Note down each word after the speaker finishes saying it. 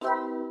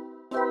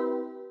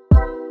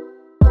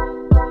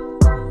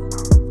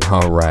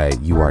All right,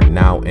 you are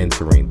now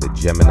entering the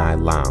Gemini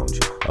Lounge,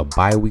 a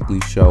bi-weekly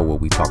show where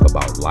we talk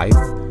about life,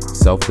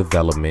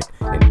 self-development,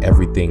 and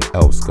everything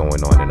else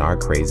going on in our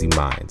crazy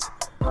minds.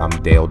 I'm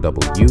Dale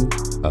W.,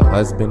 a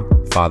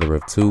husband, father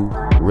of two,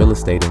 real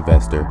estate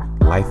investor,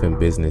 life and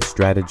business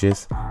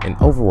strategist, and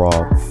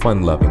overall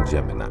fun-loving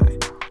Gemini.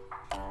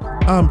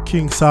 I'm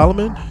King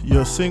Solomon,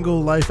 your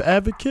single life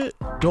advocate,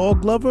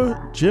 dog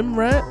lover, gym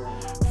rat,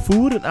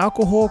 food and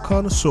alcohol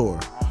connoisseur.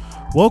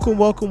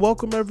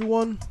 Welcome,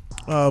 everyone.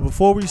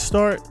 Before we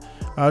start,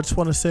 I just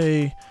want to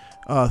say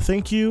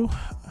thank you.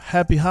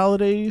 Happy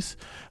holidays.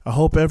 I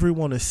hope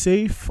everyone is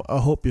safe. I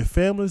hope your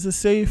families are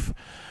safe.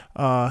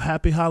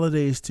 Happy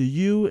holidays to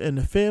you and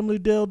the family,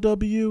 Dale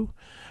W.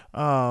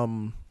 I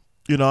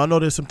know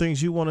there's some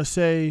things you want to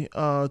say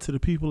to the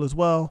people as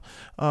well,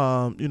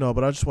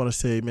 but I just want to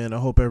say, man, I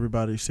hope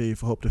everybody's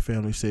safe. I hope the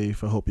family's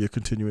safe. I hope you're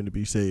continuing to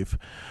be safe.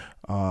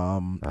 I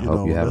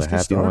hope you have a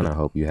happy one. I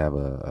hope you have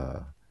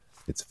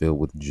it's filled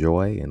with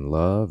joy and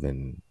love,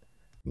 and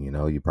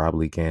you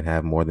probably can't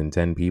have more than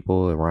 10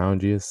 people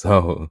around you,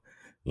 so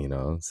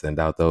send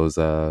out those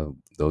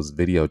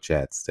video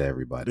chats to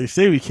everybody. They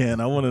say we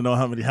can. I want to know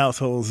how many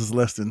households is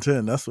less than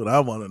 10. That's what I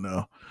want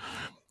to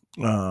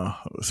know,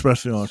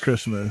 especially on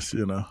Christmas.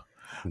 We'll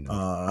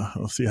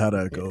see how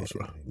that goes.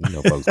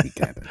 Folks be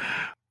capping.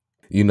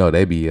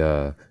 They be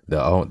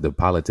the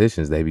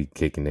politicians, they be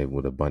kicking it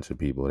with a bunch of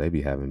people. They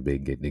be having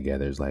big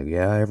get-togethers like,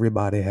 yeah,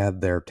 everybody had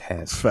their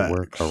tests.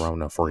 We're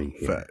corona free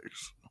here.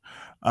 Facts.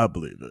 I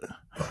believe it.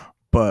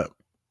 But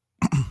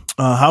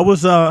how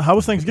was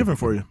Thanksgiving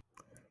for you?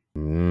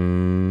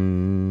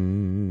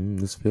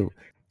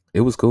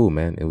 It was cool,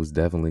 man. It was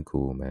definitely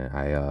cool,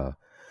 man.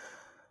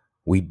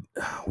 We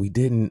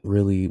didn't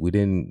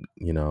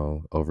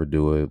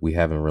overdo it. We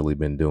haven't really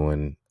been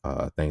doing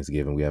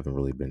Thanksgiving. We haven't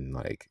really been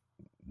like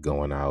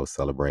going out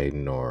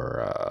celebrating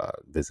or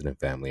visiting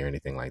family or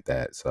anything like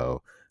that.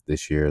 So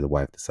this year the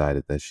wife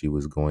decided that she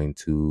was going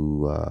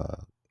to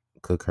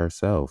cook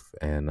herself,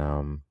 and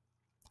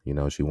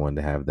she wanted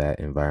to have that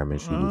environment.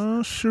 She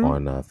was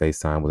on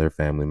FaceTime with her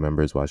family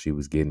members while she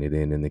was getting it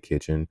in the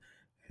kitchen,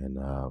 and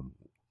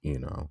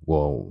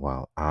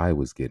while I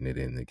was getting it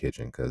in the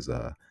kitchen, because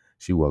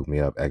she woke me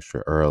up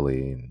extra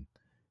early, and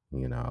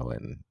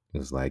it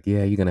was like,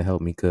 yeah, you're gonna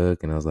help me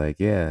cook, and I was like,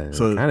 yeah.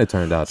 So it kind of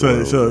turned out.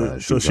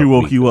 So she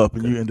woke you up,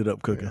 and you ended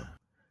up cooking.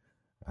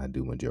 Yeah, I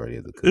do majority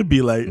of the cooking.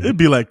 It'd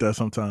be like that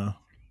sometime.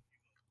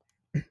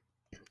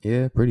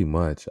 Yeah, pretty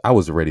much. I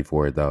was ready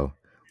for it though.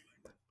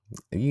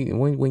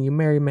 When you're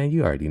married, man,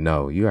 you already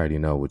know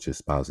what your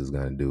spouse is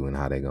gonna do and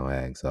how they're gonna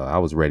act. So I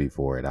was ready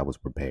for it. I was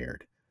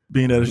prepared.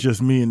 Being that it's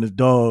just me and the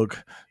dog,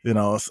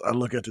 I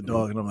look at the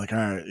dog and I'm like, all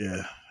right,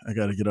 yeah, I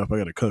gotta get up, I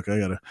gotta cook, I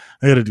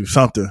gotta do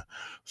something.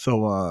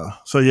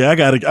 So yeah,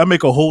 I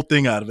make a whole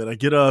thing out of it. I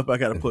get up, I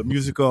gotta put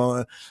music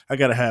on, I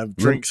gotta have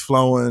drinks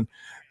flowing,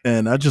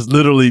 and I just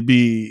literally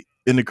be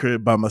in the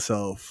crib by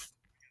myself,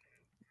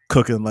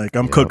 cooking like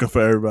I'm cooking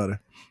for everybody.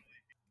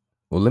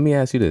 Well, let me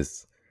ask you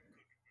this,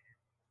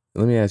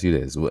 and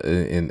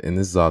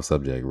this is off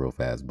subject real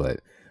fast,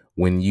 but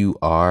when you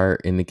are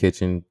in the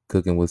kitchen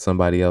cooking with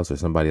somebody else or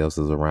somebody else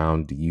is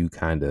around, do you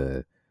kind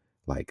of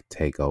like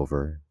take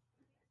over?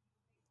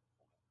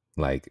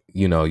 Like,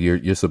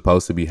 you're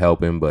supposed to be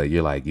helping, but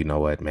you're like, you know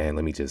what, man,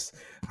 let me just,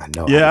 I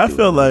know. Yeah, I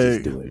feel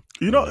like,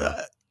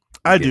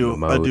 I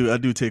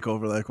do take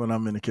over like when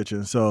I'm in the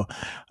kitchen. So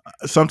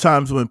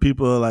sometimes when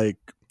people are like,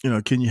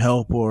 can you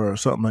help or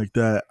something like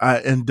that, I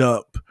end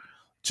up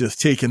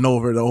just taking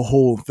over the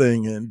whole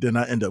thing, and then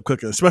I end up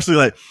cooking. Especially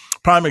like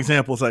prime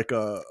examples like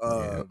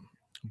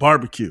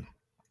barbecue,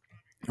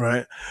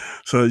 right?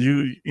 So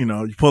you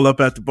pull up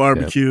at the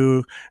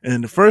barbecue,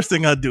 and the first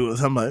thing I do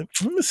is I'm like,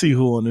 let me see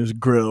who on this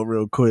grill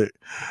real quick.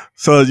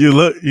 So you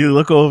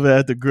look over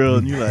at the grill,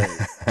 and you like,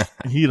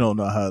 he don't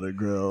know how to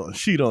grill,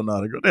 she don't know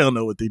how to grill. They don't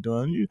know what they're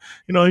doing.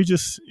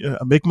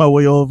 I make my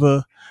way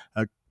over.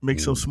 I make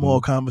some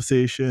small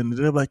conversation.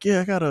 They're like,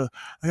 yeah, I gotta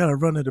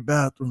run to the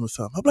bathroom or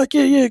something. I'm like,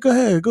 yeah, go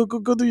ahead, go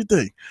do your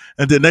thing.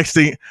 And then next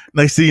thing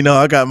you know,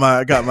 I got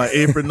my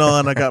apron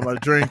on, I got my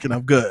drink, and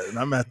I'm good. And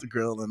I'm at the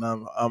grill, and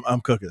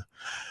I'm cooking.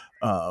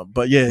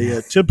 But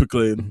yeah,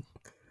 typically,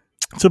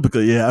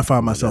 yeah, I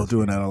find myself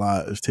doing that a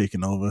lot, is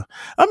taking over.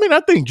 I mean, I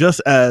think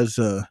just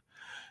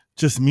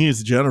me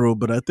as general,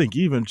 but I think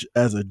even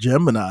as a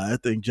Gemini, I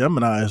think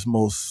Gemini is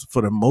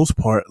for the most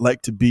part,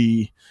 like to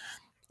be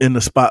in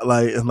the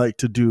spotlight and like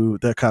to do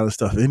that kind of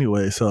stuff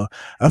anyway. So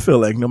I feel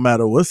like no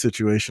matter what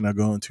situation I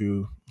go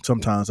into,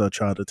 sometimes I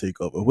try to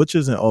take over, which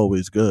isn't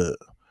always good.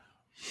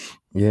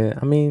 Yeah,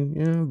 I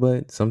mean,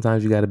 but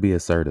sometimes you got to be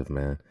assertive,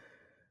 man.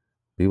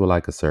 People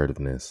like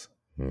assertiveness,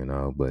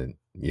 but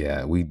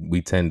yeah,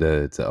 we tend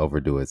to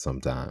overdo it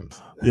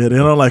sometimes. Yeah, they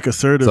don't like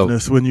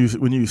assertiveness when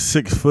you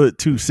 6 foot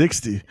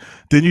 260,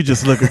 then you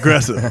just look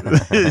aggressive.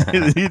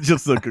 You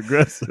just look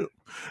aggressive.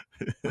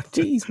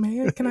 Jeez,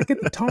 man, can I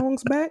get the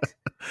tongs back?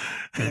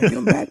 Can I get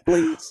them back,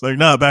 please? Like,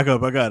 nah, back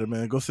up. I got it,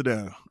 man. Go sit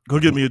down. Go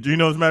get me as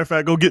a matter of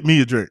fact, go get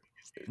me a drink.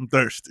 I'm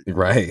thirsty.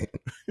 Right.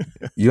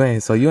 You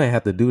ain't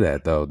have to do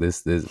that though.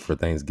 This for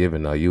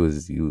Thanksgiving though.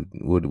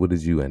 What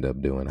did you end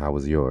up doing? How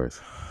was yours?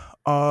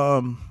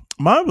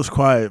 Mine was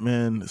quiet,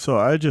 man. So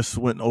I just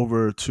went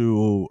over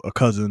to a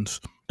cousin's,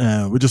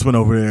 and we just went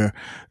over there,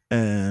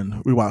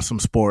 and we watched some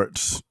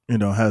sports.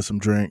 Had some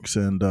drinks,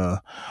 and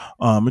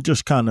it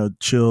just kind of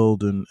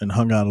chilled and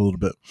hung out a little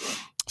bit.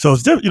 So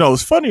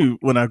it's funny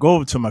when I go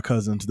over to my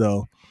cousins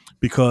though,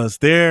 because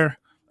they're.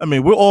 I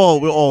mean, we're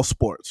all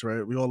sports,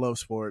 right? We all love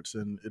sports,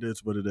 and it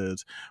is what it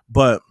is.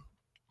 But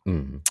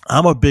Mm.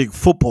 I'm a big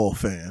football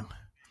fan,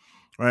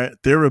 right?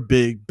 They're a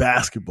big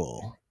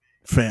basketball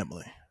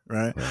family,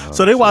 right?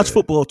 So Oh they watch shit.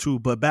 football too,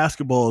 but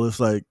basketball is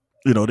like,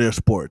 their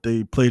sport.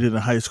 They played it in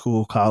high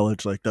school,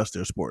 college, like that's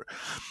their sport.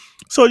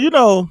 So,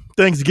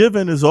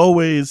 Thanksgiving is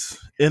always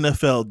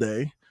NFL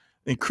Day,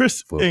 and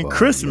Football, yeah.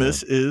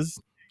 Christmas is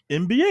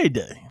NBA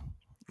Day,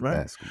 right?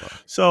 Basketball.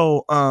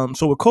 So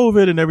with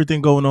COVID and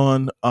everything going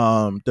on,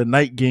 the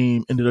night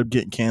game ended up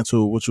getting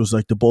canceled, which was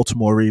like the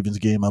Baltimore Ravens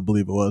game, I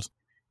believe it was.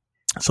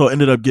 So it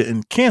ended up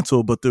getting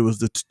canceled, but there was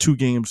the two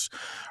games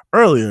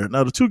earlier.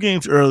 Now the two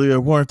games earlier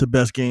weren't the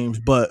best games,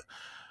 but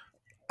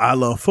I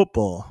love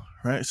football,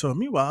 right? So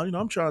meanwhile,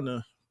 I'm trying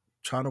to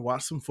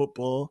watch some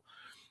football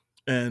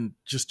and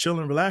just chill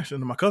and relax.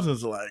 And my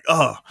cousins are like,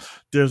 "Oh,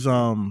 there's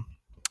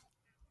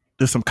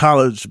there's some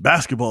college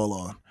basketball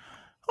on."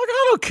 Like,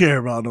 I don't care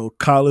about no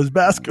college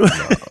basketball.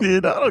 No,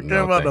 I don't care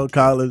no, about no thank you.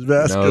 college No,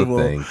 basketball.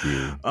 thank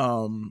you.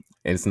 Um,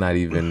 It's not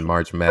even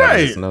March right.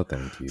 Madness. No,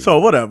 thank you. So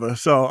whatever.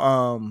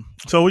 So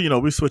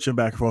we switching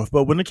back and forth.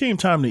 But when it came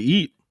time to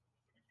eat,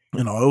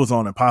 it was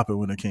on and popping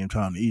when it came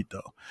time to eat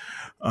though.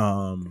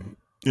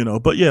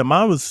 But yeah,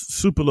 mine was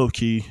super low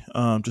key.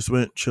 Just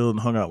went, chilled, and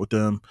hung out with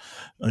them.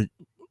 Like,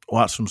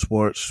 watched some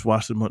sports,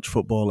 watched as much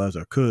football as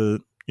I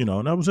could.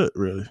 And that was it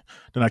really.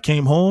 Then I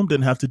came home,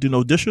 didn't have to do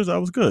no dishes. I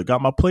was good.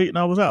 Got my plate and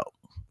I was out.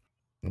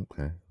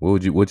 Okay.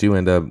 What you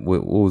end up?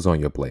 What was on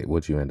your plate?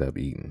 What you end up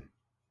eating?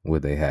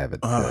 What they have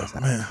at the girl's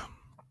Man. house?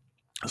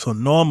 So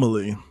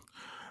normally,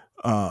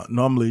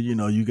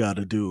 you got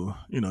to do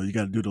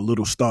the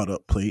little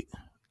startup plate.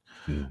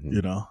 Mm-hmm.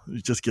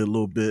 You just get a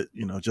little bit,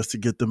 just to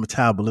get the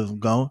metabolism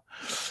going,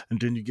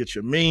 and then you get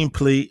your main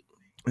plate,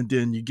 and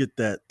then you get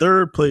that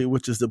third plate,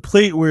 which is the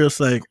plate where it's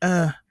like,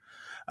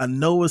 I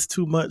know it's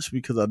too much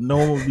because I know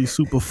I'm gonna be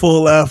super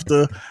full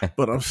after,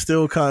 but I'm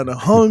still kind of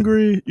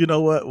hungry. You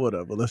know what?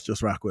 Whatever. Let's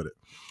just rock with it.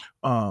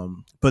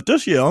 But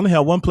this year I only had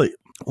one plate.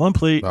 One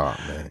plate. Oh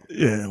man.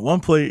 Yeah, one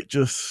plate,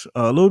 just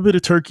a little bit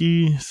of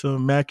turkey,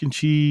 some mac and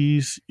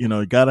cheese.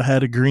 You gotta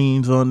have the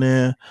greens on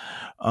there.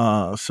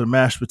 Some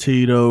mashed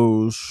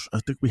potatoes. I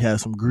think we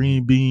had some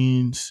green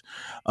beans.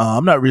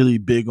 I'm not really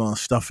big on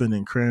stuffing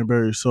and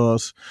cranberry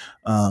sauce,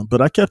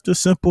 but I kept it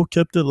simple,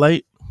 kept it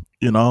light.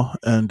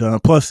 And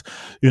plus,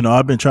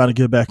 I've been trying to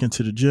get back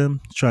into the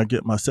gym, try to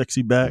get my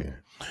sexy back, Yeah.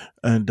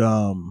 and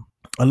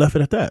I left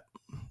it at that.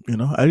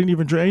 I didn't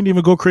even drink, I didn't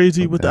even go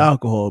crazy with the Okay.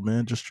 alcohol,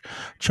 man. Just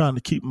trying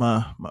to keep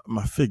my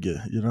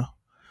figure.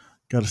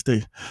 Gotta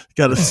stay,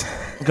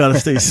 gotta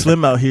stay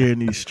slim out here in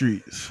these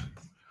streets.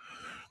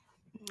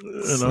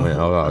 You Slim.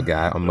 know, Oh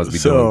God, I must be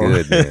doing so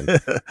good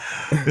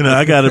then.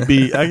 I gotta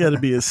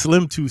be a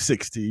slim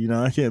 260.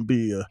 I can't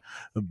be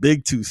a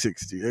big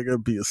 260. I gotta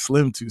be a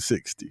slim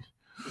 260.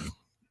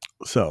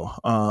 So,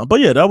 but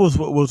yeah, that was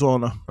what was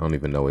on. I don't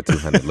even know what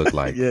 200 looked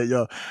like. Yeah,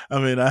 yo. I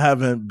mean, I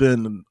haven't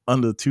been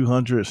under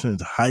 200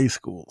 since high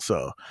school.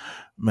 So,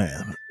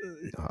 man,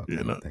 you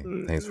Okay. know.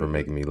 Thanks for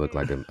making me look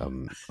like a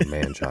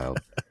man child.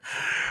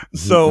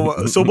 So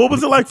what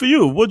was it like for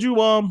you? What you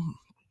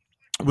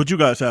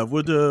guys have?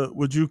 What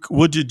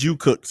did you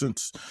cook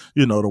since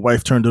the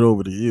wife turned it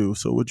over to you?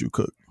 So what'd you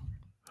cook?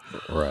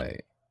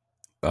 Right.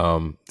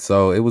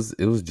 So it was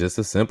just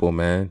as simple,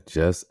 man.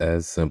 Just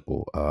as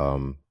simple.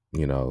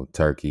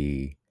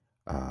 Turkey.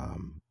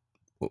 Um,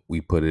 we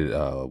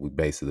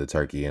basted the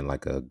turkey in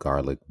like a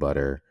garlic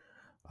butter,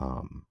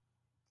 um,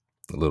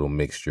 little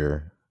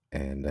mixture,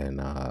 and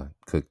then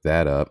cooked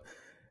that up.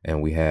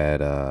 And we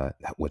had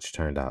which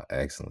turned out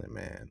excellent,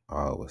 man.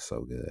 Oh, it was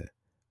so good.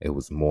 It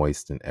was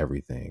moist and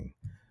everything,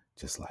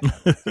 just like I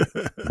like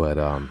it. But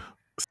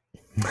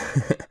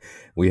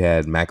we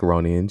had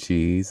macaroni and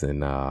cheese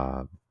and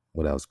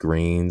what else?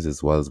 Greens,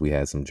 as well as we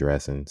had some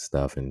dressing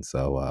stuff. And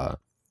so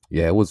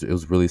yeah, it was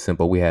really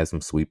simple. We had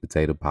some sweet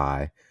potato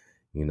pie,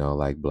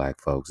 like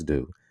black folks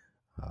do.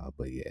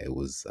 But yeah, it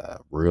was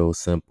real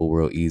simple,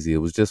 real easy. It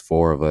was just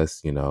four of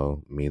us,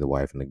 me, the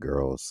wife, and the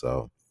girls.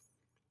 So,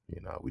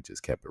 we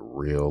just kept it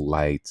real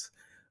light.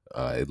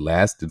 It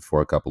lasted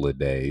for a couple of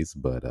days,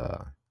 but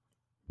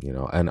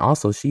and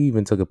also she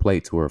even took a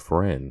plate to her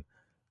friend.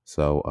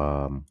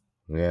 So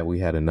yeah, we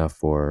had enough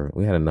for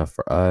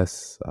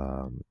us,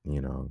 for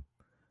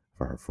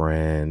her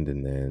friend,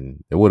 and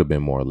then there would have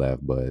been more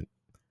left, but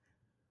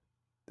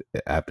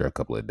after a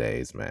couple of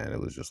days, man, it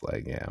was just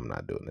like, yeah, I'm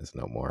not doing this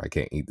no more. I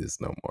can't eat this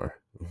no more.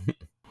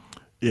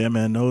 Yeah,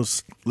 man,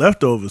 those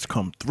leftovers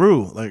come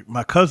through. Like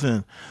my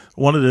cousin,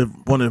 one of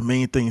the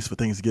main things for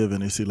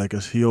Thanksgiving is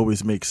he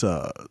always makes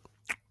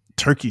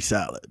turkey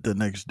salad the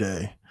next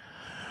day.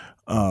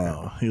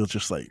 Okay. He'll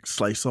just like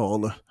slice all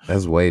the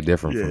That's way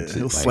different from yeah.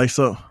 He'll like slice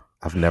up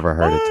I've never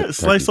heard of what? turkey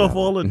Slice off salad.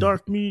 all the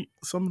dark meat,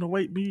 some of the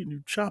white meat, and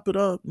you chop it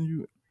up,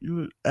 and you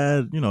would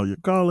add your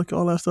garlic,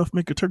 all that stuff,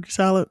 make a turkey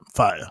salad.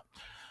 Fire,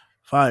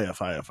 fire,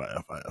 fire,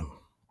 fire, fire.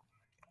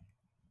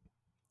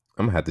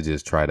 I'm gonna have to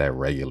just try that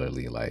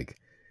regularly, like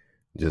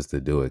just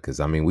to do it. Because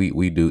I mean,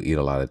 we do eat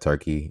a lot of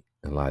turkey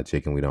and a lot of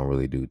chicken. We don't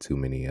really do too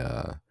many.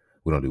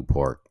 We don't do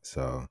pork,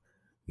 so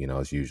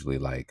it's usually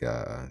like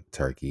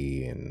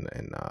turkey and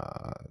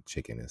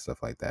chicken and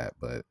stuff like that.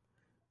 But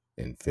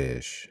in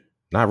fish,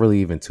 not really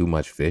even too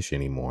much fish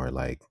anymore.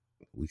 Like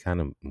we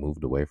kind of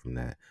moved away from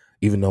that.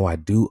 Even though I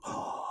do,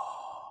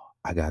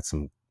 I got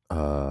some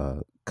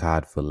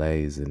cod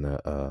fillets in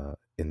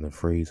the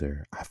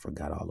freezer. I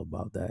forgot all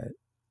about that.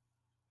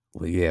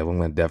 But yeah, we're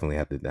gonna definitely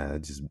have to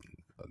just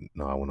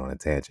no, I went on a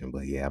tangent,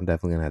 but yeah, I'm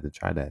definitely gonna have to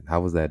try that.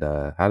 How was that?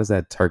 How does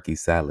that turkey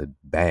salad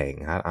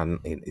bang?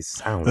 It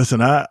sounds Listen,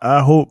 good.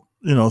 I hope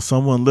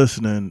someone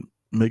listening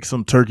make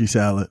some turkey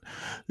salad.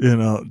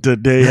 The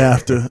day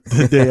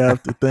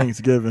after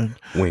Thanksgiving.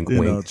 Wink,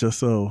 wink. Just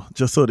so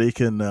they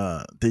can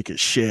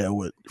share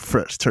what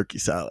fresh turkey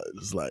salad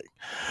is like.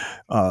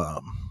 Yeah,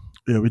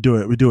 we do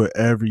it. We do it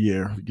every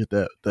year. We get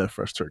that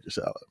fresh turkey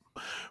salad.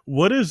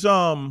 What is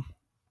So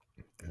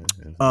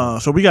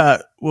we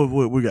got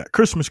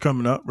Christmas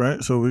coming up,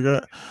 right? So we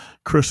got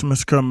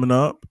Christmas coming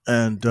up,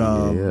 and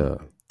Yeah,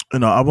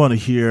 I want to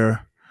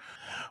hear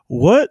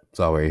what it's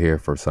already here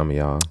for some of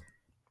y'all.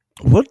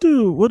 what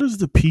is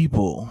the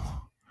people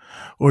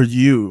or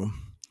you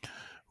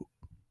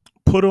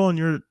put on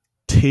your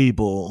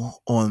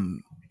table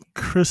on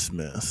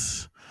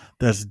Christmas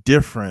that's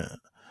different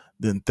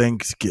than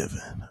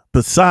Thanksgiving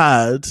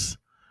besides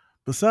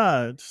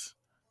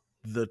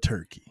the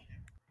turkey,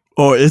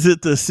 or is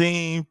it the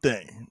same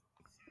thing?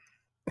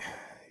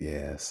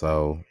 Yeah,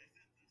 so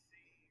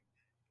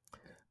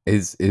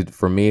it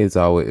for me. It's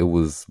always it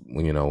was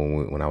when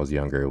I was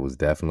younger. It was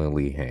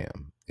definitely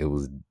ham. It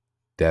was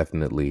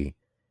definitely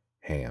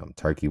ham.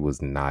 Turkey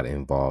was not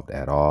involved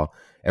at all.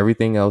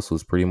 Everything else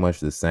was pretty much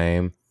the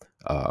same.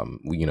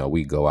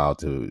 We go out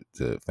to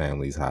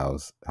families'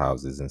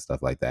 houses and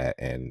stuff like that,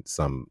 and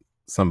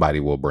somebody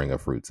will bring a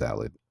fruit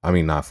salad. I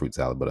mean, not fruit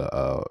salad, but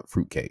a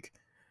fruit cake.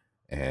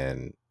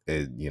 And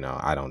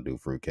I don't do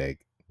fruit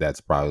cake. That's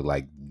probably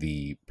like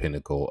the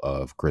pinnacle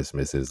of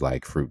Christmas is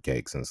like fruit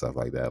cakes and stuff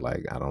like that.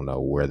 Like I don't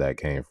know where that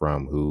came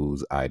from,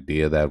 whose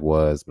idea that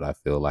was, but I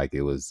feel like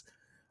it was.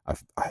 I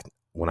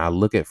when I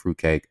look at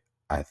fruitcake,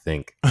 I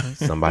think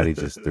somebody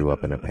just threw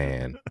up in a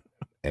pan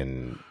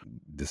and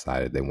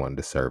decided they wanted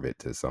to serve it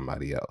to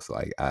somebody else.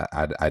 Like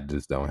I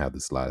just don't have the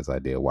slightest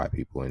idea why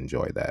people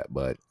enjoy that.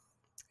 But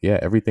yeah,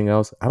 everything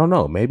else, I don't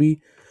know.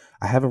 Maybe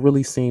I haven't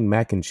really seen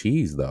mac and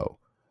cheese though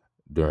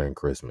during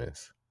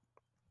Christmas.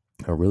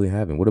 I really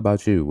haven't. What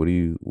about you?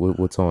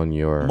 What's on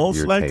your most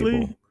your likely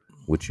table?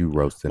 What you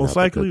roasting most up or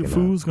likely cooking up?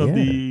 food's gonna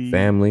Yeah, be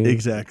family.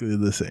 exactly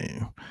the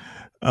same.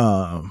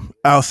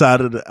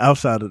 Outside of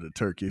the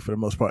turkey for the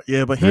most part.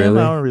 Yeah, but ham, I Really?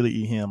 don't really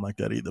eat ham like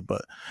that either.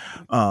 But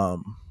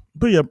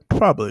yeah,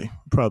 probably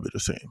the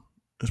same.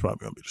 It's probably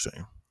gonna be the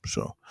same.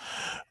 So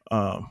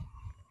um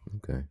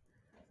Okay.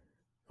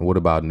 What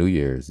about New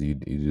Year's? You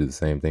do the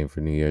same thing for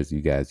New Year's?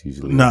 You guys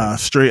usually nah,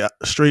 like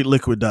straight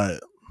liquid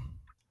diet.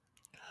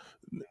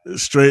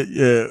 Straight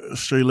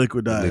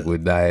liquid diet.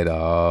 liquid diet?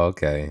 Oh,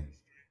 okay.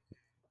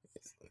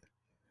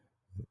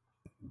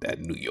 That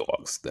New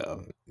York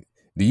stuff.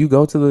 Do you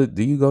go to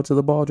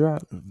the ball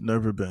drop? I've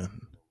never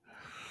been.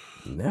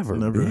 Never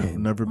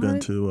been. Never been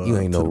What? You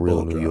ain't to no the real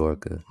ball New drop.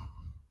 Yorker.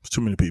 It's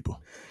too many people.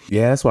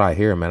 Yeah, that's what I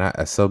hear, man.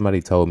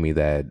 Somebody told me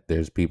that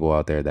there's people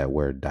out there that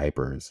wear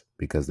diapers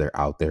because they're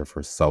out there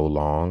for so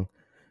long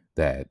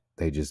that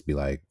they just be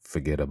like,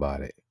 forget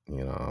about it.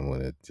 I'm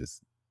gonna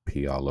just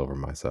pee all over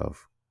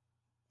myself.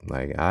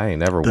 Like I ain't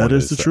never That wanted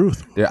is to. the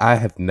truth. I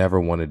have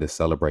never wanted to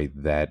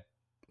celebrate that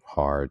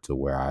hard to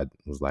where I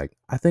was like,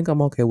 I think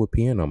I'm okay with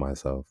peeing on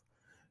myself.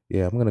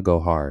 Yeah, I'm gonna go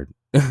hard.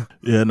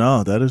 Yeah,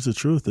 no, that is the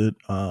truth. It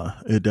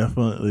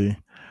definitely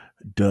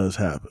does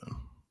happen.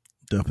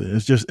 Definitely,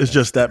 it's just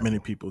That's that many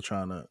terrible, people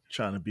trying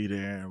to be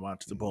there and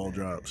watch the ball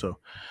drop. man. So,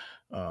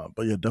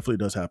 but yeah, definitely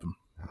does happen.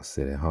 I'll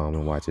sit at home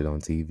and watch it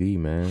on TV,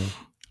 man.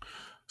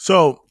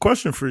 So,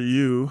 question for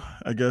you,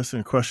 I guess,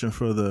 and question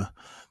for the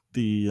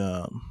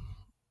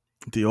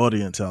the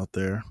audience out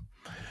there.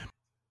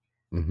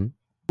 Hmm.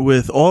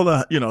 With all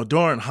the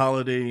during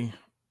holiday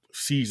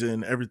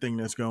season, everything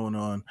that's going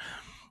on,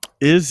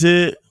 is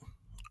it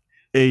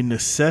a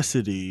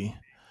necessity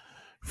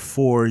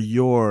for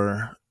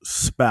your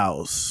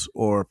spouse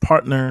or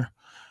partner,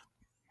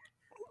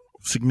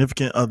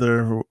 significant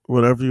other,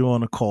 whatever you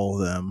want to call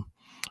them?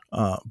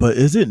 But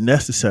is it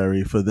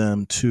necessary for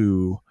them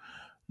to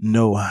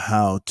know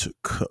how to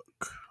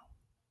cook?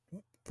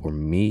 For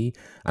me,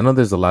 I know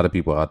there's a lot of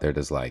people out there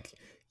that's like,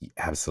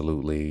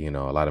 absolutely, a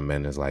lot of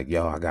men is like,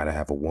 yo, I gotta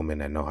have a woman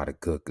that know how to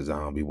cook because I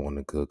don't be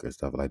wanting to cook or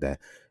stuff like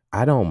that.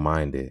 I don't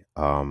mind it.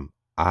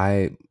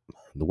 I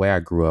The way I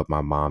grew up,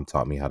 my mom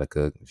taught me how to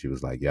cook. She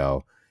was like,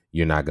 yo,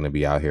 you're not going to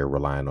be out here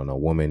relying on a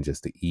woman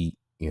just to eat.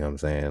 You know what I'm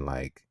saying?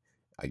 Like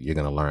you're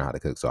going to learn how to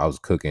cook. So I was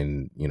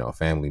cooking,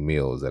 family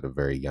meals at a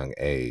very young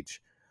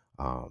age.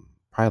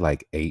 Probably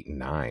like 8,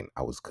 9,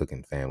 I was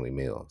cooking family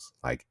meals.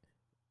 Like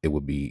it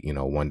would be,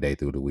 one day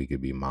through the week,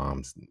 it'd be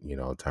mom's,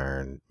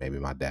 turn. Maybe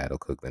my dad will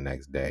cook the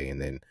next day,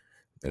 and then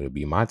it'll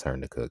be my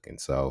turn to cook. And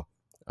so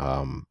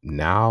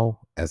now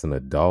as an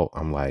adult,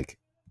 I'm like,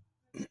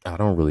 I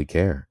don't really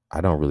care.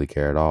 I don't really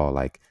care at all.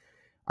 Like,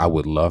 I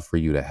would love for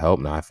you to help.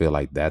 Now, I feel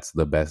like that's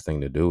the best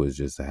thing to do is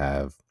just to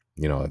have,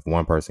 if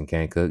one person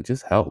can't cook,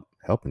 just help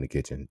in the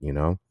kitchen,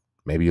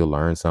 maybe you'll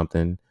learn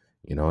something,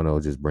 and it'll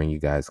just bring you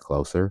guys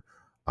closer.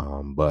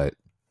 But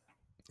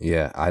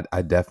yeah,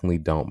 I definitely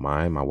don't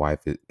mind. My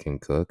wife can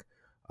cook.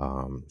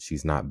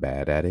 She's not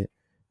bad at it.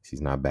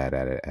 She's not bad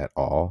at it at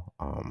all.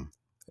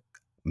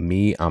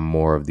 Me, I'm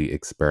more of the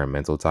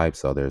experimental type.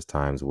 So there's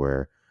times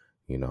where,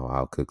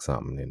 I'll cook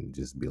something and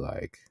just be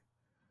like,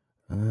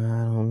 I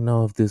don't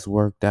know if this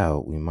worked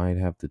out. We might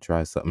have to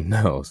try something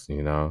else.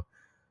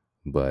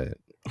 But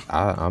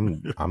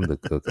I'm the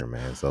cooker,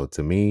 man. So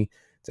to me,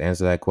 to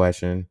answer that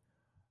question,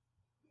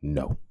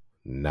 no,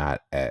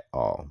 not at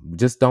all.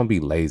 Just don't be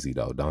lazy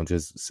though. Don't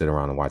just sit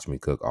around and watch me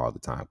cook all the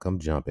time. Come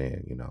jump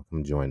in,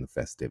 come join the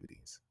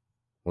festivities.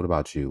 What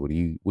about you?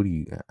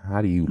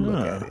 How do you look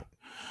at Yeah. it?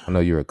 I know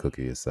you're a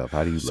cooker yourself.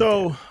 How do you look at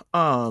So,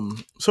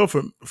 it? so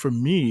for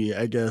me,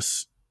 I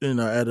guess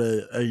at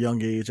a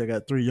young age, I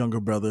got three younger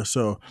brothers.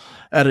 So,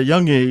 at a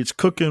young age,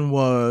 cooking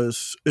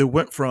it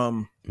went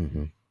from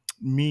Mm-hmm.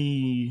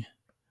 me,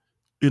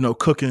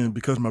 cooking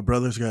because my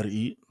brothers got to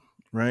eat,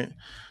 right,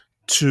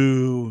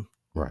 to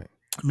Right.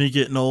 me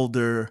getting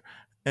older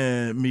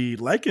and me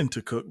liking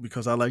to cook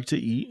because I like to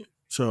eat.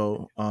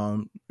 So,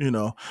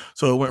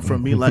 so it went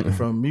from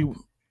me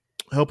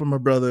helping my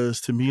brothers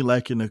to me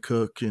liking to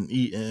cook and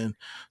eating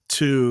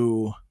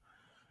to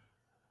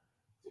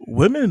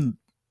women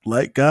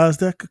like guys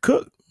that could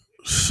cook.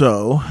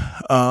 So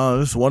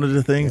it's one of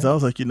the things Yeah. I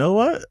was like, you know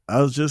what?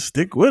 I'll just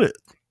stick with it.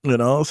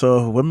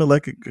 So if women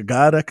like a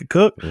guy that could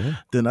cook, Yeah.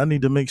 then I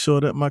need to make sure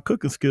that my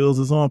cooking skills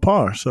is on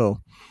par.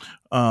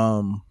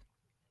 Um,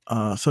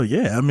 so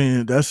yeah,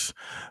 that's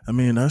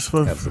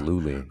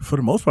Absolutely. for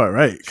the most part,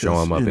 right? Show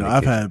Because them up in the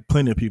I've kitchen. had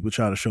plenty of people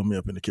try to show me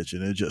up in the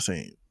kitchen. It's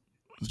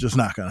just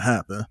not gonna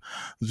happen.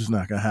 It's just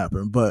not gonna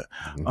happen. But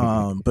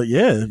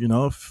yeah,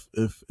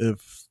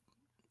 if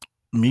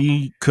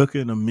me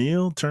cooking a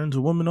meal turns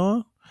a woman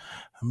on,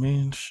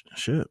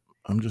 shit,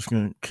 I'm just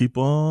gonna keep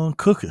on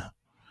cooking.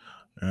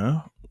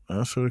 Yeah,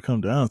 that's what it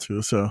comes down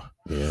to. So,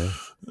 Yeah.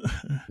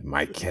 You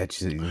might get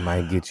you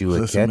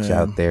a listen, catch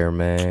out man, there,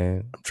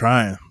 man. I'm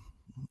trying.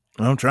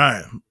 I'm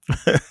trying.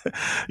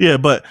 Yeah,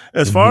 but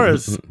as far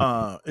as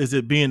is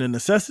it being a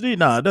necessity?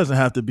 No, it doesn't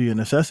have to be a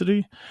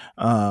necessity.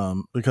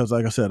 Because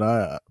like I said,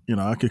 I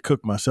could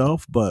cook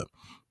myself, but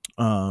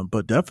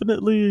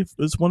definitely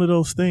it's one of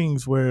those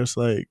things where it's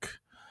like,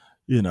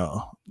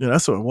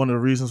 that's one of the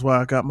reasons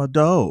why I got my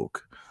dog.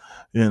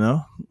 You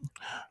know,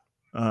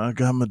 I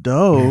got my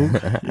dog.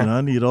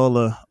 I need all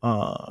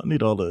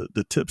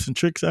the tips and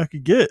tricks I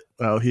could get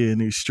out here in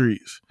these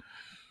streets.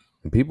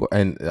 People,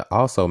 and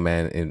also,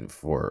 man, and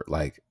for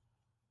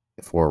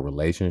a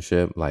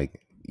relationship, like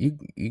you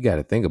got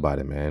to think about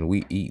it, man.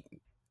 We eat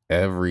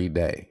every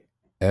day,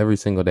 every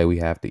single day. We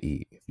have to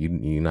eat. If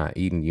you're not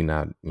eating, you're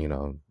not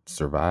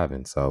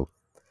surviving. So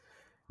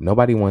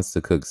nobody wants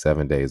to cook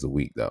 7 days a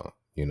week, though.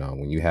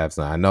 When you have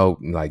some, I know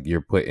like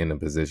you're put in a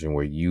position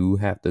where you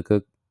have to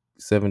cook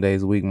 7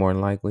 days a week more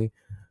than likely,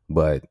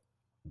 but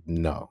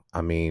no,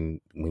 I mean,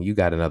 when you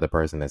got another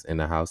person that's in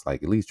the house,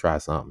 like at least try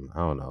something. I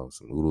don't know,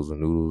 some oodles and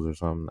noodles or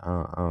something.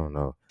 I don't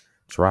know.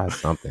 Try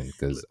something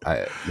because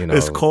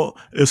It's called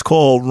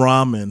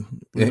ramen.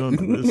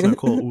 It's not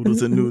called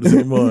oodles and noodles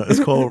anymore. It's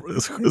called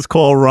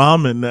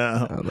ramen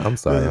now. I'm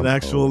sorry, There's an I'm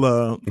actual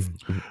old.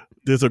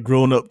 there's a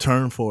grown up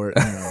term for it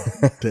now.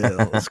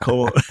 Dale. It's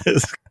called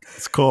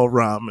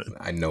ramen.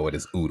 I know it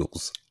is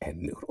oodles and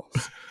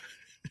noodles.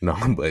 No,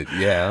 but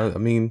yeah, I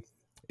mean,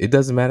 it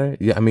doesn't matter.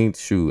 Yeah, I mean,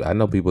 shoot, I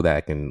know people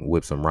that can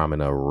whip some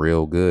ramen up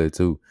real good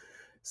too,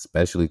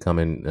 especially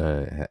coming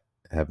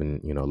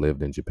having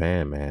lived in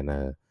Japan,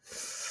 man.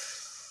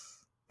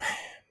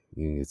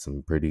 You can get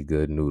some pretty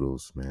good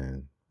noodles,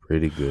 man.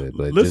 Pretty good,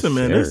 but just Listen,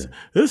 man, share.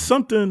 there's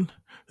something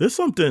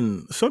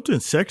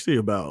sexy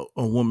about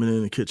a woman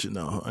in the kitchen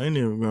though. I ain't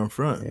even going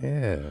front.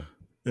 Yeah,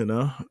 You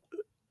know,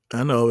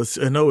 I know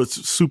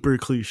it's super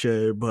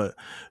cliche, but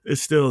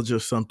it's still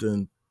just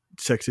something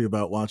sexy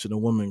about watching a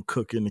woman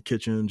cook in the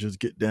kitchen, just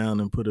get down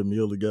and put a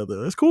meal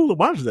together. It's cool to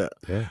watch that.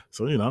 yeah,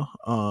 So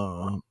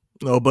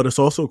no, but it's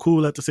also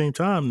cool at the same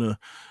time to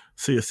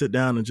see her sit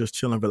down and just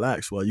chill and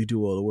relax while you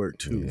do all the work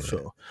too. yeah.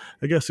 So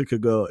I guess it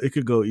could go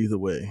either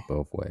way.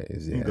 Both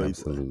ways. It Yeah, can go either way.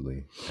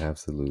 absolutely,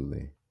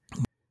 absolutely.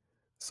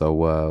 So,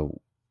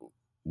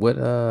 what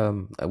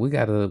we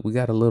got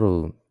a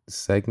little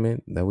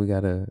segment that we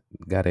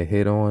gotta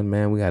hit on,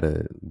 man. We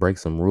gotta break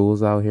some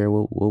rules out here.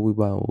 What we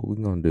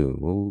gonna do?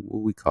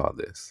 What we call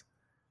this?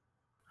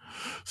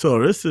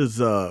 So this is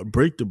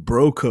break the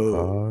bro code,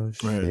 Oh right?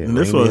 shit! And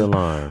this Ring the was,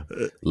 alarm,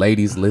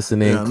 ladies.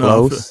 Listen in yeah, no, I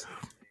feel, close.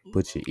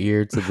 Put your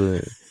ear to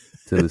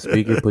the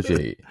speaker. Put your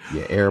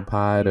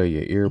AirPod or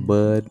your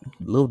earbud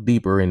a little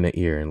deeper in the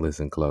ear and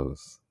listen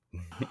close.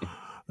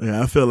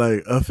 yeah, I feel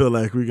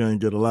like we're gonna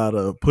get a lot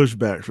of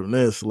pushback from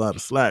this, a lot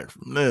of slack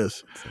from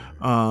this.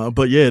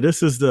 But yeah,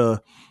 this is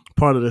the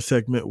part of the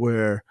segment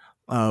where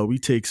we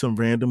take some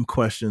random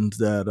questions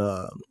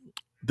that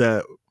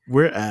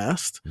we're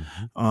asked,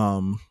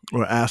 Mm-hmm.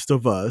 or asked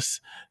of us,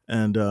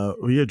 and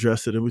we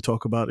address it and we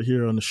talk about it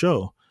here on the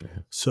show. Yeah.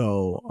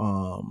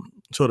 So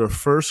the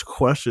first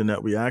question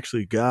that we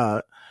actually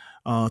got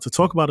to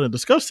talk about and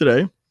discuss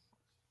today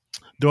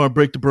during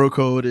Break the Bro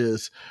Code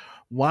is,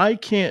 why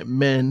can't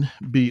men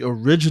be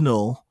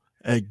original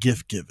at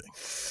gift giving?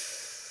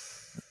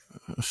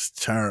 That's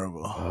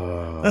terrible.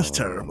 That's Oh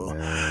terrible. Do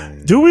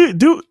man. we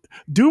do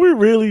do we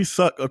really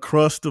suck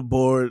across the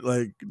board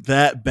like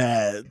that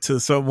bad to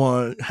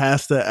someone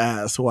has to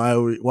ask why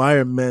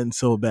are men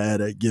so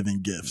bad at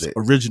giving gifts,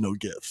 original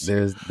gifts?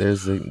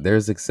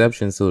 There's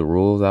exceptions to the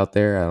rules out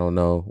there. I don't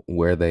know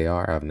where they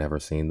are. I've never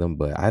seen them,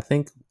 but I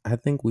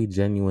think we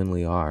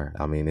genuinely are.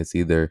 I mean, it's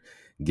either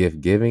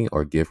gift giving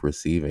or gift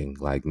receiving.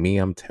 Like me,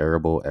 I'm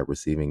terrible at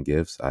receiving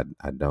gifts.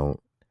 I don't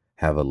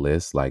have a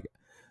list. Like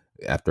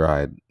after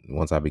I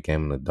once I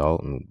became an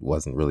adult and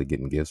wasn't really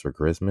getting gifts for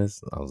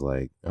Christmas, I was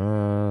like, I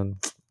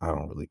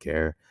don't really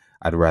care.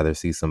 I'd rather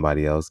see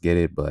somebody else get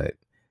it, but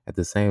at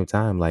the same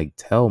time, like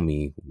tell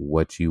me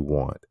what you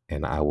want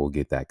and I will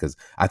get that. Cause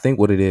I think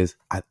what it is,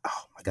 oh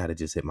my God, it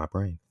just hit my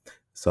brain.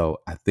 So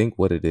I think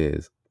what it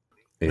is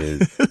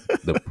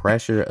the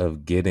pressure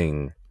of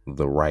getting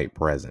the right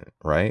present,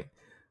 right?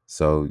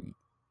 So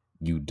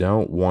you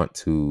don't want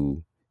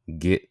to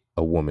get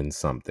a woman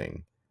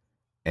something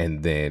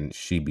and then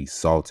she be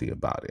salty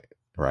about it,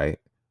 right?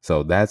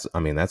 So that's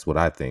what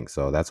I think.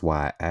 So that's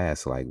why I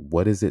ask, like,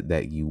 what is it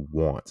that you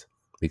want?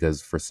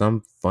 Because for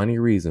some funny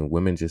reason,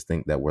 women just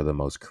think that we're the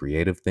most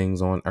creative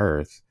things on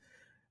earth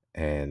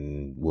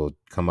and will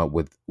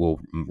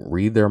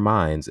read their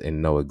minds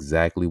and know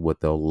exactly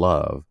what they'll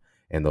love,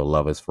 and they'll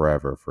love us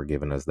forever for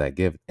giving us that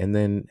gift. And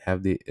then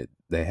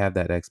they have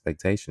that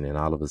expectation, and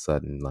all of a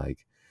sudden,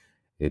 like,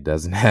 it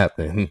doesn't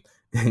happen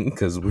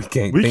because we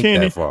can't we think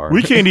can't that e- far.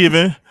 we can't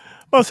even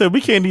I said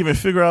we can't even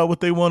figure out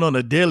what they want on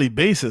a daily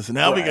basis.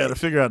 Now we got to Right.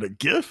 figure out a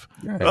gift.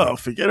 Right. Oh,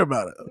 forget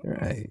about it.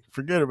 Right.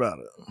 Forget about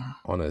it.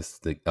 On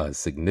a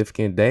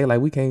significant day,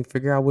 like we can't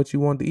figure out what you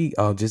want to eat.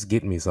 Oh, just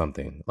get me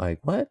something. Like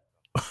what?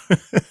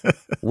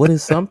 What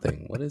is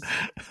something? What is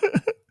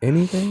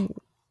anything?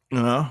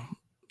 You know,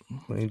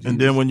 Like, and then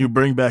just when you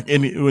bring back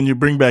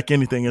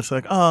anything, it's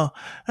like, oh,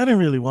 I didn't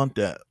really want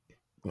that.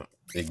 Yeah,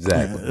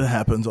 exactly. it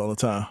happens all the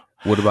time.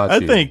 What about I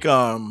you? think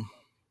I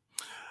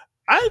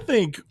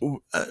think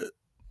uh,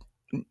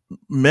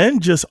 men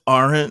just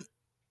aren't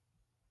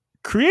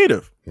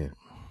creative. Yeah.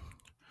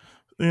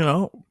 You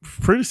know,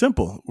 pretty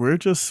simple. We're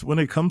just, when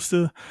it comes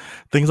to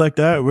things like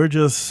that,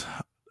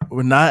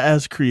 we're not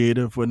as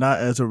creative, we're not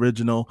as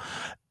original,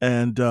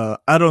 and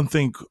I don't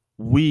think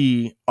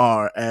we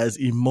are as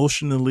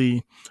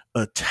emotionally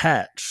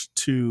attached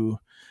to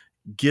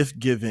gift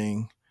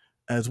giving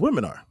as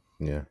women are.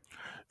 Yeah.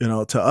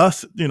 To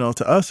us,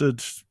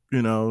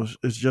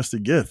 it's just a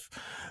gift.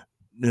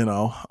 You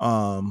know,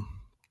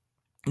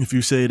 if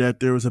you say that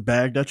there was a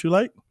bag that you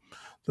like,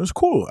 that's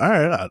cool. All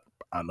right,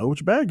 I know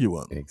which bag you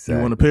want. You want a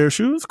Exactly. pair of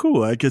shoes?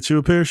 Cool, I get you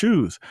a pair of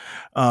shoes.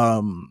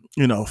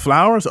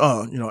 Flowers.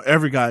 Oh,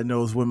 every guy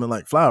knows women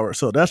like flowers,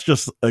 so that's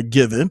just a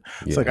given.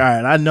 It's like, Yeah.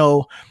 all right, I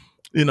know.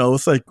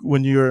 It's like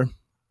when you're.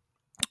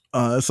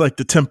 It's like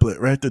the template,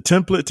 right? The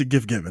template to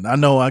gift giving. I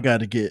know I got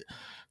to get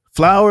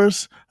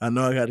flowers. I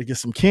know I got to get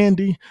some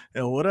candy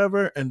and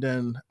whatever, and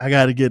then I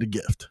got to get a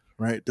gift.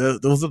 Right?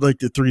 Those are like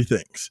the three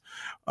things.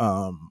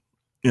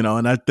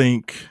 And I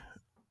think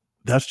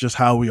that's just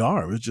how we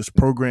are. It's just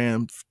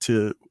programmed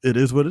to. It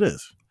is what it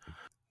is.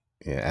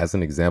 Yeah. As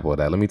an example of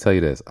that, let me tell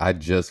you this. I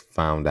just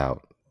found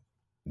out.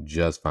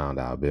 Just found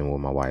out. I've been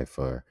with my wife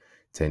for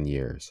 10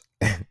 years.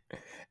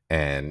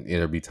 And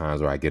there'll be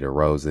times where I get her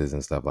roses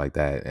and stuff like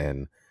that.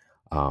 And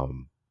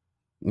um,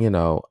 you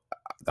know,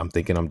 I'm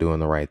thinking I'm doing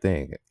the right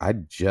thing. I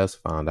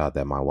just found out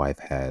that my wife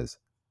has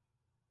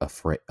a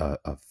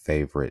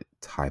favorite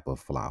type of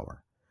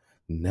flower.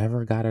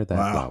 Never got her that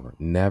Wow. flower.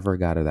 Never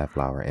got her that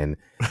flower. And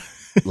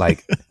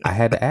like I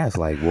had to ask,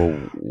 like, well,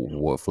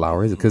 what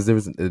flower is it? Because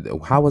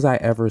how was I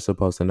ever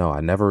supposed to know?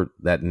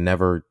 That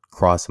never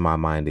crossed my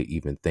mind to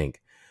even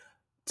think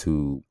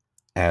to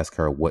ask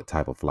her what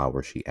type of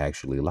flower she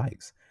actually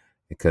likes,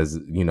 because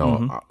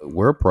Hmm.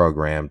 we're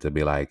programmed to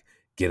be like,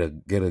 get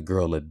a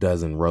girl a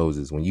dozen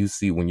roses. When you're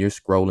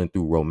scrolling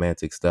through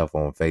romantic stuff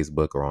on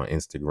Facebook or on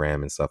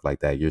Instagram and stuff like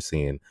that, you're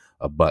seeing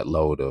a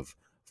buttload of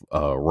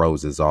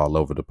roses all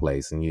over the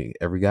place, and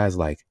every guy's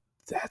like,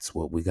 that's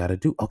what we got to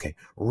do. Okay,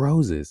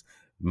 roses.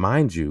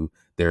 Mind you,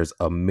 there's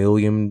a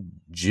million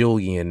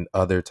jillion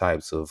other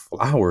types of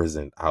flowers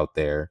out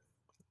there,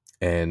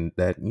 and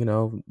that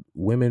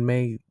women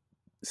may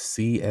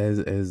see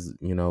as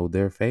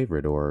their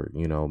favorite, or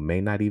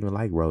may not even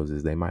like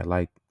roses. They might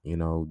like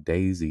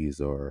daisies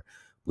or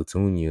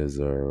petunias,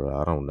 or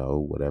I don't know,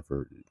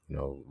 whatever,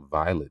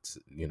 violets,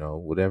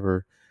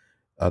 whatever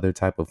other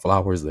type of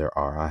flowers there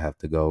are. I have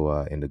to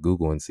go into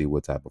Google and see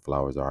what type of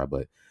flowers are.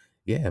 But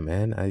yeah,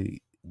 man,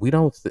 we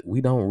don't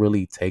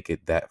really take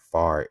it that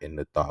far in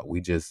the thought. We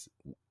just,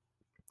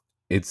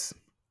 it's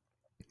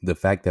the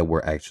fact that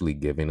we're actually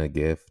giving a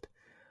gift.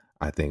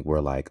 I think we're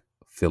like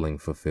feeling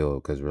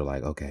fulfilled because we're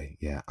like, okay,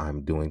 yeah,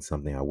 I'm doing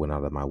something. I went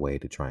out of my way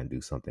to try and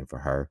do something for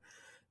her.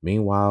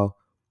 Meanwhile,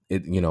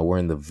 we're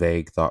in the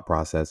vague thought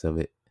process of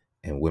it,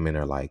 and women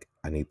are like,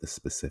 I need the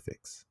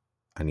specifics.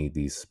 I need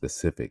these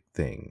specific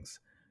things,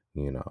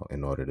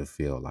 in order to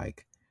feel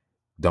like,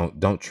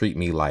 don't treat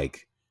me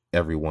like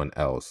everyone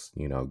else.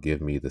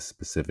 Give me the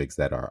specifics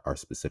that are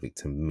specific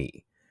to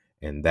me,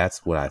 and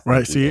that's what I think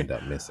Right. we See, end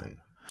up missing.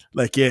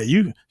 like, yeah,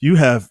 you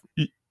have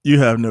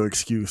no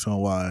excuse on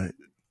why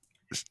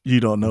you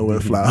don't know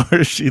what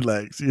flowers she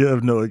likes. You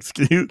have no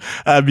excuse.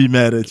 I'd be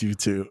mad at you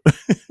too.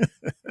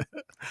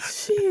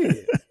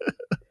 Shit.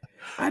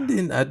 I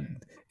didn't.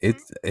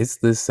 It's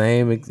the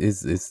same.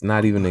 It's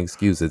not even an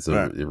excuse. It's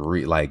Right.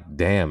 like,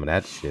 damn,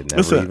 that shit never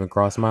Listen, even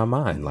crossed my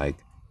mind. Like,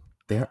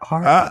 there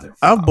are I other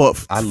I've bought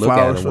flowers. I look at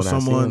flowers them for when I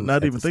see someone, them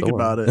not at even the thinking store.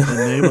 about it, and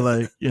they were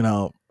like,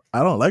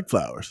 I don't like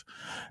flowers,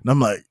 and I'm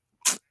like,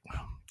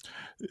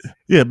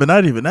 yeah, but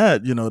not even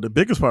that. The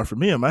biggest part for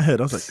me in my head,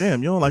 I was like,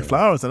 damn, you don't like Yeah.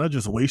 flowers, and I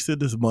just wasted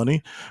this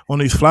money on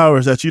these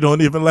flowers that you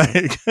don't even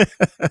like.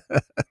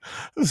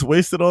 Just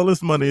wasted all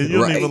this money, and you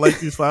don't even Right. like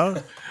these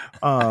flowers.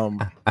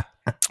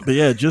 But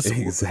yeah, just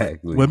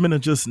Exactly. women are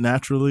just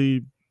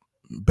naturally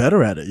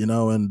better at it,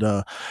 and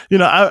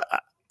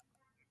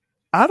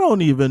I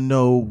don't even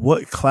know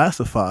what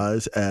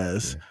classifies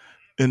as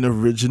Yeah. an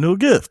original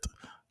gift.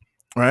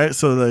 Right.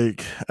 So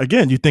like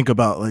again, you think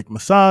about like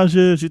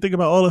massages, you think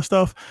about all this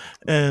stuff,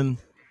 and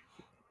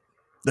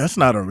that's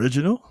not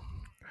original.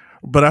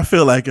 But I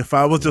feel like if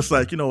I was just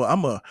like,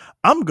 Mm-mm.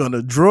 I'm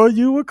gonna draw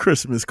you a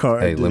Christmas Hey,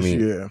 card let this me.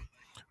 year.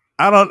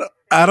 I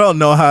don't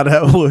know how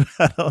that would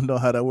I don't know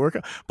how that work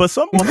out. But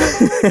some women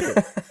might like it.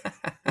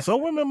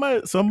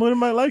 Some women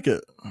might like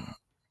it.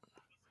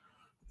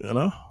 You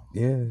know?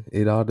 Yeah,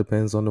 it all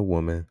depends on the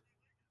woman.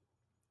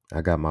 I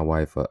got my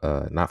wife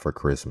not for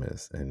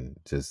Christmas, and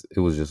just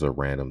it was just a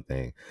random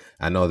thing.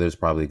 I know there's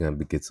probably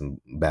gonna get some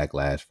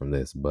backlash from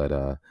this, but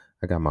I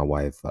got my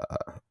wife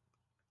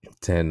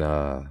 10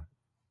 what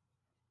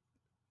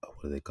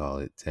do they call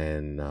it,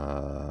 10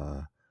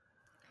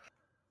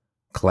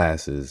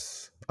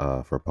 classes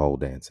for pole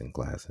dancing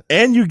classes.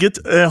 And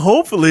and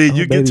hopefully Oh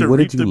you get baby, to what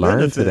did reap you the learn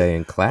benefit today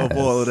in of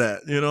all of class?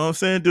 that. You know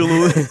what I'm saying?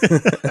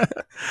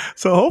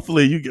 So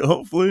hopefully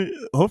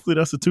hopefully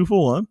that's a 2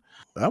 for 1.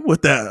 I'm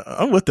with that.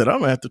 I'm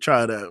gonna have to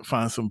try that.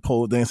 Find some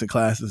pole dancing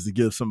classes to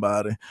give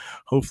somebody.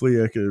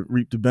 Hopefully, I could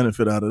reap the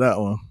benefit out of that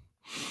one.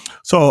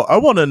 So I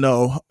want to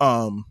know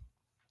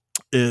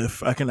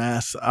if I can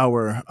ask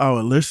our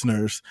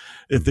listeners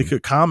if they Hmm.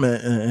 could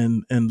comment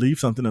and leave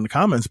something in the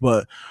comments.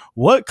 But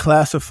what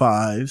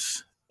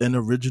classifies an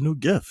original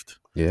gift?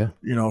 Yeah,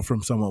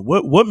 From someone.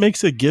 What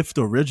makes a gift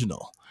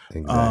original?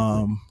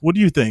 exactly. What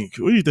do you think?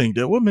 What do you think?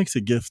 That what makes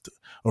a gift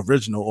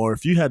original? Or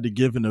if you had to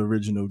give an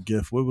original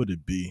gift, what would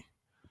it be?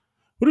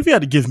 What if you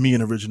had to give me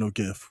an original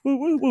gift? What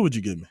would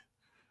you give me?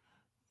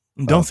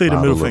 And don't A say the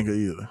middle bottle of finger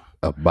either.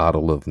 a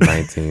bottle of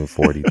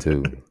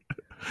 1942.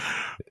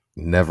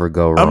 Never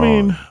go I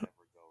mean, wrong.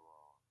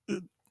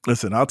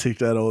 listen, I'll take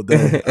that all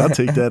day. I'll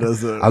take that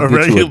as I'll a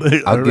get you a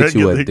regular I'll a get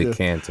you a regular gift.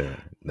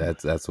 decanter.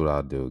 That's what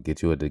I'll do.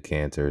 Get you a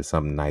decanter,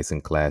 something nice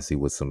and classy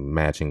with some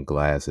matching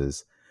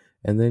glasses,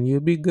 and then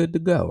you'll be good to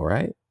go,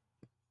 right?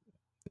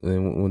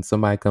 And when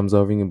somebody comes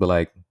over, you can be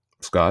like,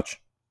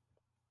 scotch,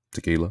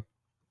 tequila,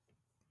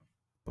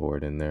 pour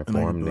it in there And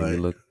I for could them. be Then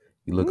like,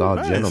 you look "Ooh, all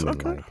nice, okay,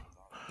 gentlemanlike.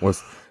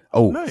 What's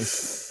oh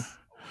nice,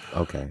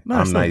 okay. I'm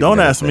nice, not nice." even Don't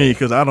gonna ask me say it.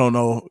 because I don't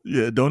know.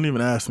 Yeah, don't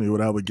even ask me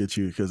what I would get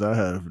you because I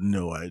have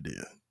no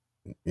idea.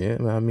 Yeah,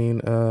 I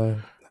mean,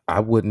 I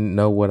wouldn't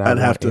know what I I'd want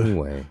have to.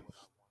 anyway.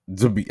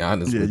 To be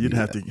honest Yeah, with you,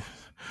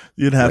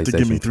 you'd have to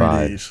give me PlayStation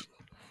 5. 3 days.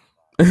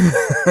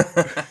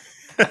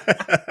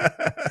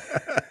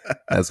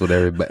 That's what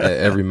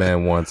every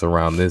man wants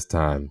around this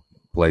time.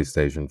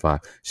 PlayStation 5.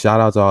 Shout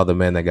out to all the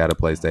men that got a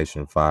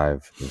PlayStation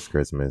 5 this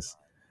Christmas.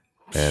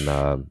 And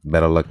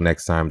better luck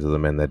next time to the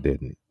men that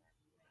didn't.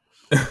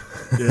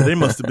 Yeah, they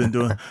must have been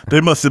doing.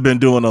 They must have been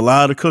doing a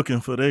lot of cooking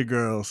for their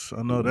girls.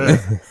 I know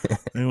that.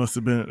 They must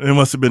have been. They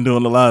must have been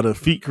doing a lot of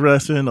feet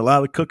caressing, a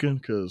lot of cooking.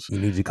 Because You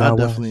need your I car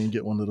definitely wash? didn't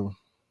get one of them.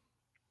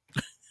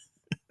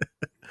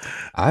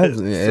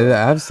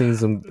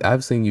 So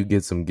I've seen you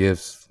get some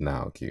gifts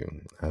now,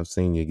 Q. I've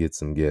seen you get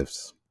some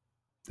gifts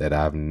that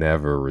I've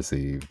never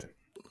received.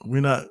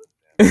 we're not.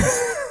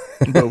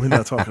 But we're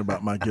not talking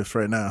about my gifts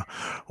right now.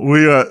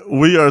 We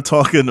are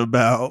talking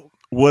about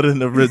what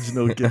an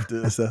original gift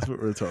is. That's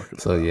what we're talking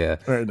So about yeah,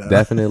 right now.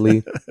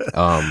 definitely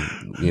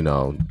you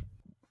know,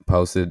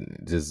 post it,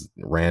 just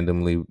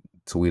randomly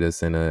tweet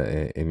us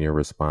in your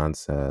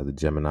response, the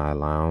Gemini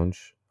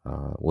Lounge.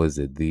 Was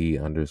it the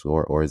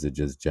underscore, or is it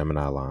just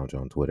Gemini Lounge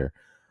on Twitter?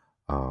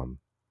 Um,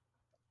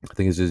 I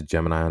think it's just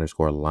Gemini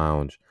underscore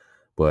Lounge.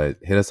 But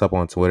hit us up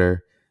on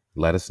Twitter.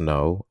 Let us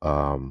know,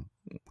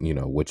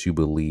 what you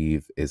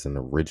believe is an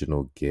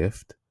original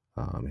gift.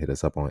 Hit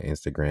us up on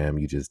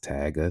Instagram. You just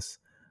tag us,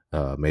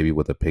 maybe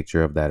with a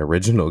picture of that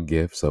original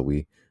gift, so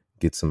we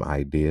get some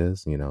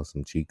ideas,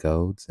 some cheat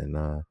codes,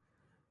 and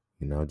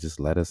just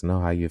let us know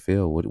how you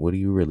feel. What do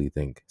you really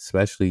think?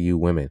 Especially you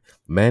women.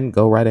 Men,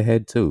 go right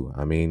ahead too.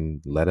 I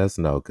mean, let us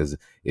know, because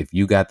if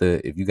you got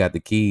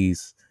the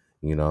keys,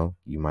 you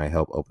might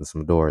help open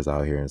some doors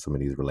out here in some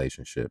of these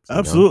relationships.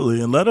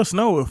 Absolutely, and let us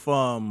know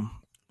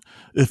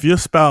if your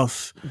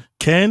spouse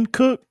can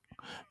cook,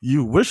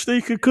 you wish they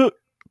could cook,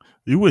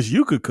 you wish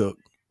you could cook,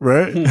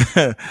 right?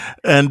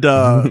 And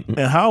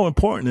how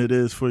important it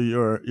is for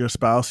your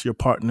spouse, your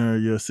partner,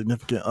 your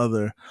significant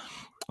other,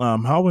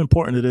 how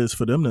important it is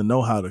for them to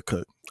know how to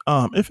cook.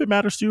 If it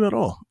matters to you at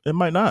all, it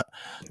might not.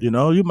 You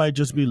might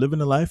just be living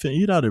a life and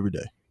eat out every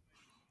day.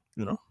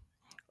 You know,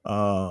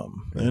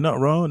 ain't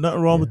nothing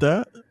wrong with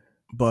that.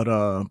 But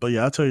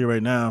yeah, I'll tell you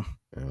right now,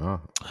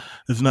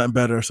 there's nothing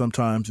better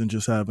sometimes than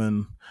just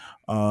having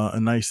a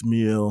nice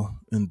meal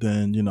and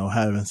then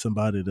having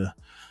somebody to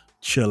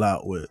chill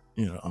out with.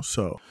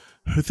 So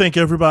thank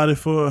everybody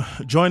for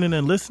joining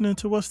and listening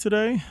to us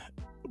today.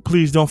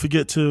 Please don't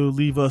forget to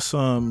leave us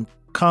some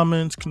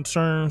comments,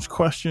 concerns,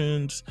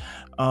 questions.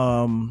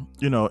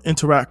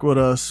 Interact with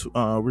us.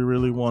 We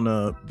really want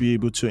to be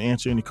able to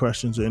answer any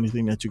questions or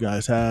anything that you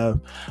guys have,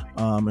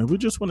 and we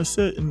just want to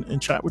sit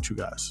and chat with you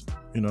guys.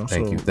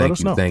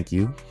 Thank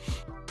you.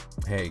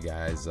 Hey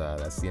guys,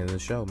 that's the end of the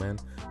show, man.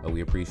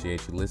 We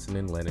appreciate you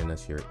listening, lending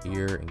us your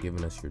ear, and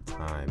giving us your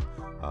time.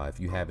 If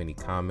you have any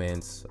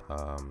comments,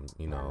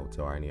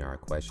 to any of our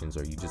questions,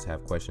 or you just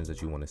have questions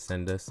that you want to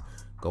send us,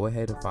 go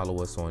ahead and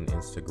follow us on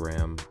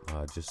Instagram.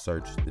 Just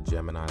search the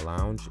Gemini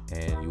Lounge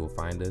and you will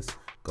find us.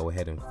 Go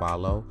ahead and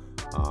follow.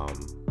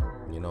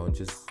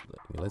 Just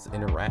let's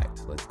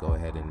interact. Let's go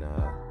ahead and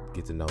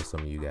get to know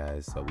some of you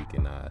guys, so we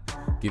can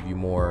give you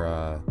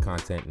more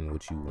content and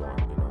what you want,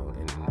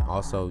 and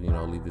also,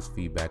 leave us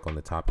feedback on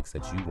the topics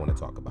that you want to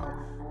talk about,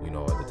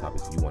 or the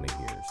topics you want to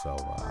hear. So,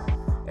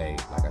 hey,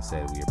 like I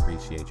said, we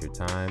appreciate your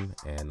time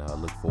and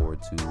look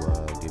forward to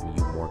giving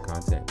you more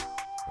content.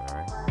 All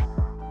right.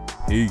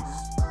 Peace,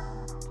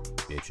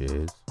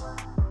 bitches.